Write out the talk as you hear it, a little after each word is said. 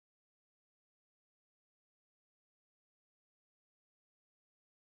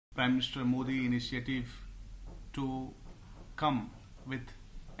Prime Minister Modi initiative to come with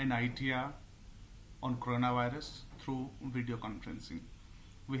an idea on coronavirus through video conferencing.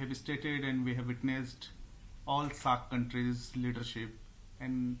 We have stated and we have witnessed all SAARC countries' leadership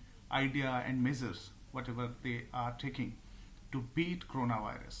and idea and measures, whatever they are taking to beat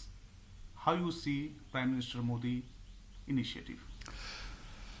coronavirus. How you see Prime Minister Modi initiative?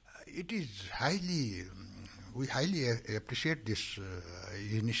 It is we highly appreciate this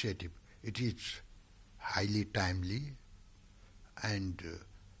initiative. It is highly timely, and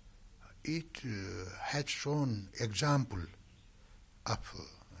it has shown example of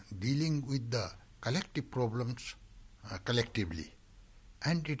dealing with the collective problems collectively.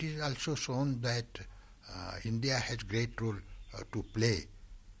 And it is also shown that India has great role to play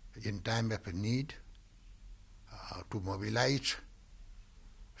in time of need to mobilize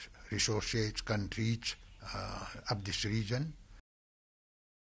resources, countries of this region